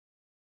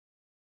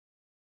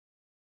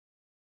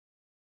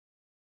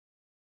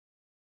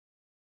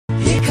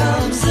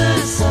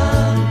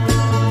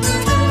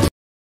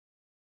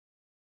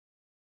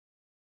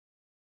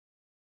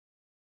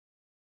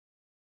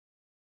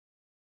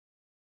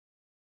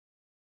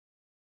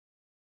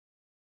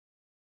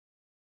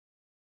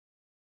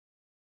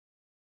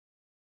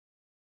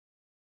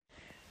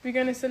we're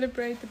gonna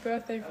celebrate the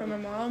birthday for my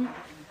mom.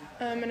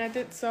 And I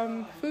did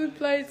some food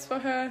plates for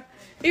her,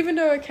 even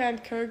though I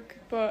can't cook,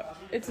 but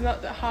it's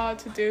not that hard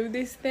to do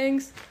these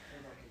things.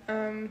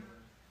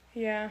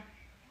 Yeah.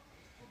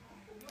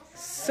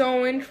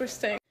 So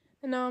interesting.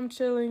 And now I'm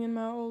chilling in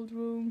my old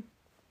room.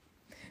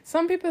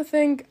 Some people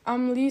think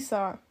I'm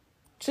Lisa.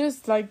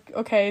 Just like,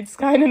 okay, it's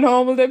kind of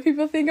normal that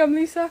people think I'm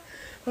Lisa.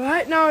 But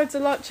right now it's a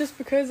lot just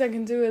because I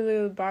can do a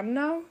little bun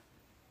now.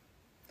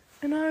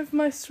 And I have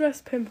my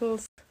stress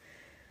pimples.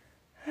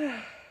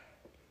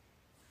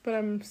 But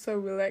I'm so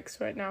relaxed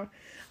right now.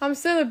 I'm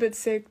still a bit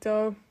sick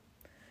though.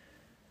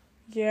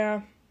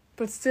 Yeah,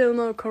 but still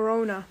no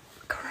corona.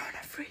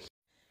 Corona free.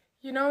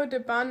 You know, the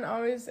bun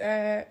always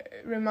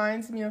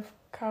reminds me of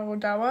Caro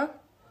Dauer.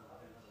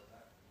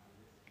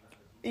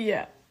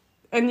 Yeah.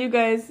 And you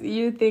guys,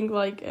 you think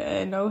like,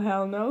 no,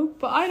 hell no.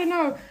 But I don't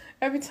know.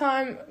 Every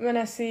time when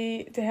I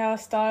see the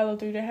hairstyle or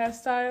do the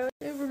hairstyle,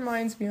 it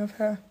reminds me of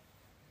her.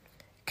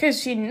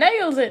 'Cause she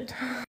nails it.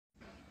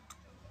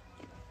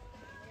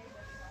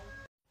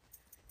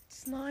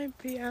 It's 9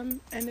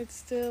 p.m. and it's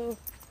still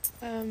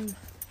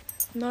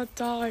not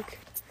dark.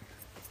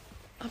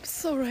 I'm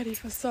so ready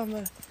for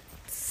summer.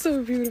 It's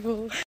so beautiful.